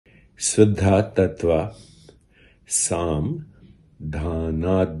Suddha Tattva Sam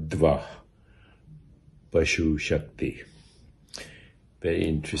Dhanadva Pashu Shakti. Very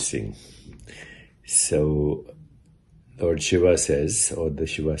interesting. So, Lord Shiva says, or the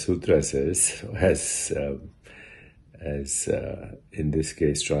Shiva Sutras says, as in this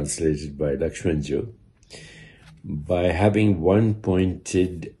case translated by Lakshmanju, by having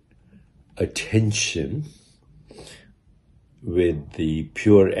one-pointed attention with the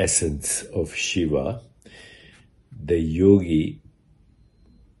pure essence of Shiva, the yogi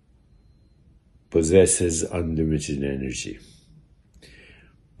possesses unlimited energy.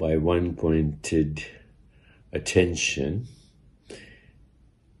 By one-pointed attention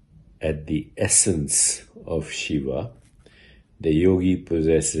at the essence of Shiva, the yogi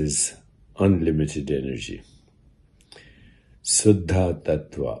possesses unlimited energy. Suddha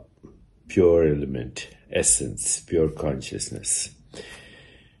Tattva, pure element, essence, pure consciousness.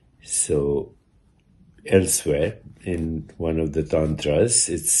 So, elsewhere, in one of the tantras,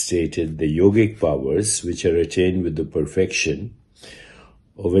 it's stated the yogic powers which are attained with the perfection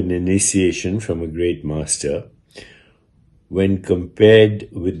of an initiation from a great master, when compared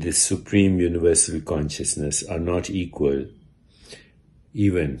with the supreme universal consciousness, are not equal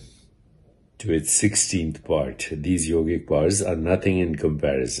even to its 16th part. These yogic powers are nothing in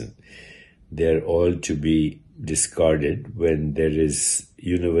comparison. They are all to be discarded when there is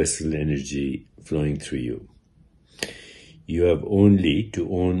universal energy flowing through you. You have only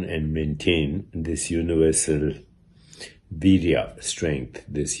to own and maintain this universal virya, strength,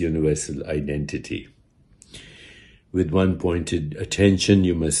 this universal identity. With one-pointed attention,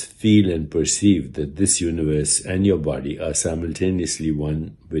 you must feel and perceive that this universe and your body are simultaneously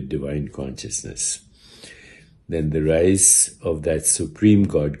one with divine consciousness. Then the rise of that supreme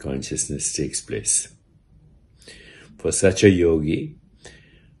God consciousness takes place. For such a yogi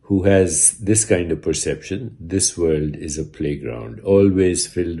who has this kind of perception, this world is a playground, always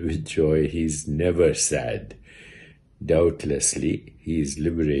filled with joy. He's never sad. Doubtlessly, he is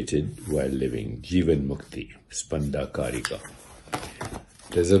liberated while living. Jivan Mukti, Spanda Karika.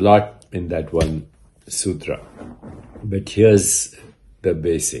 There's a lot in that one sutra. But here's the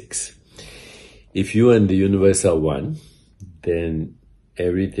basics. If you and the universe are one, then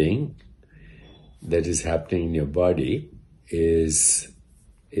everything that is happening in your body is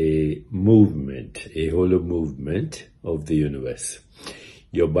a movement, a hollow movement of the universe.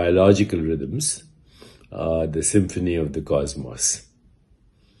 Your biological rhythms are the symphony of the cosmos.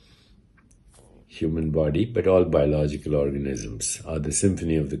 Human body, but all biological organisms are the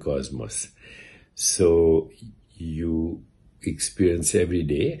symphony of the cosmos. So you experience every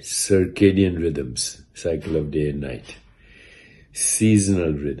day circadian rhythms, cycle of day and night,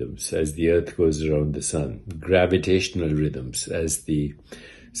 seasonal rhythms as the earth goes around the sun, gravitational rhythms as the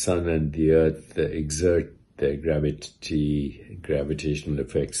sun and the earth exert their gravitational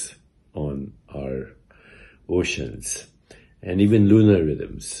effects on our oceans, and even lunar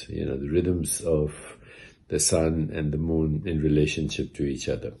rhythms, the rhythms of the sun and the moon in relationship to each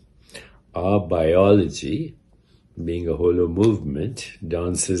other. Our biology, being a hollow movement,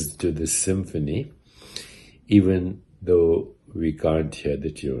 dances to this symphony, even though we can't hear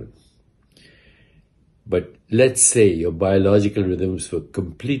the tune. But let's say your biological rhythms were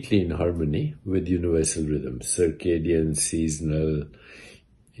completely in harmony with universal rhythms, circadian, seasonal,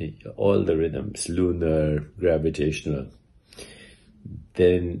 all the rhythms, lunar, gravitational,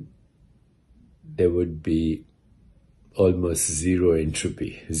 then there would be almost zero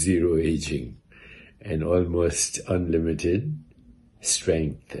entropy, zero aging, and almost unlimited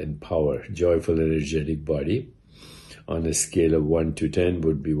strength and power. Joyful, energetic body on a scale of 1 to 10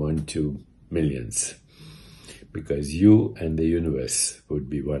 would be 1 to millions, because you and the universe would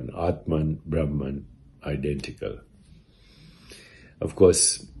be one, Atman, Brahman, identical. Of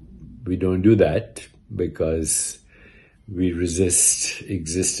course, we don't do that because we resist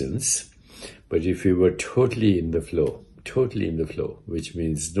existence. But if we were totally in the flow, which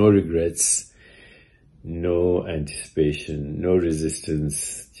means no regrets, no anticipation, no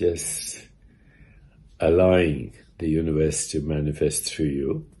resistance, just allowing the universe to manifest through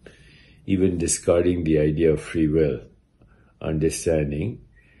you, even discarding the idea of free will, understanding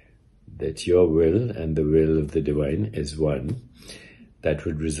that your will and the will of the divine is one, that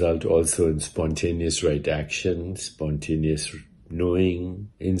would result also in spontaneous right action, spontaneous knowing,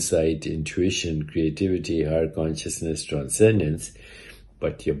 insight, intuition, creativity, higher consciousness, transcendence.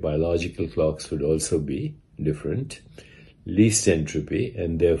 But your biological clocks would also be different, least entropy,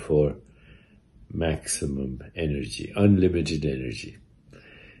 and therefore maximum energy, unlimited energy.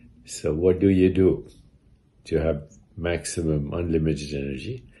 So what do you do to have maximum unlimited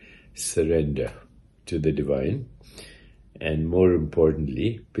energy? surrender to the divine, and more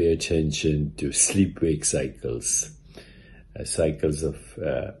importantly, pay attention to sleep-wake cycles, cycles of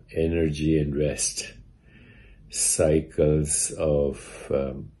energy and rest, cycles of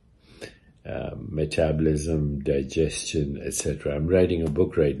metabolism, digestion, etc. I'm writing a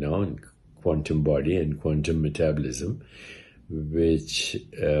book right now on quantum body and quantum metabolism, which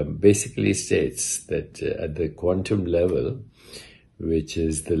basically states that at the quantum level, which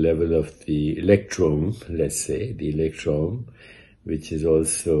is the level of the electron, let's say, the electron, which is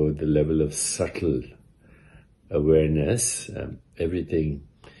also the level of subtle awareness, everything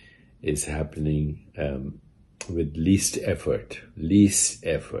is happening with least effort.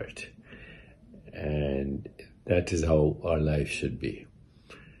 And that is how our life should be.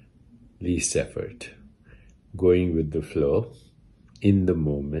 Least effort. Going with the flow, in the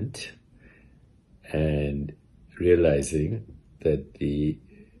moment, and realizing that the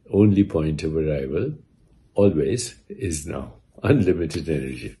only point of arrival always is now. Unlimited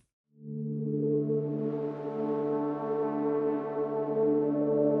energy.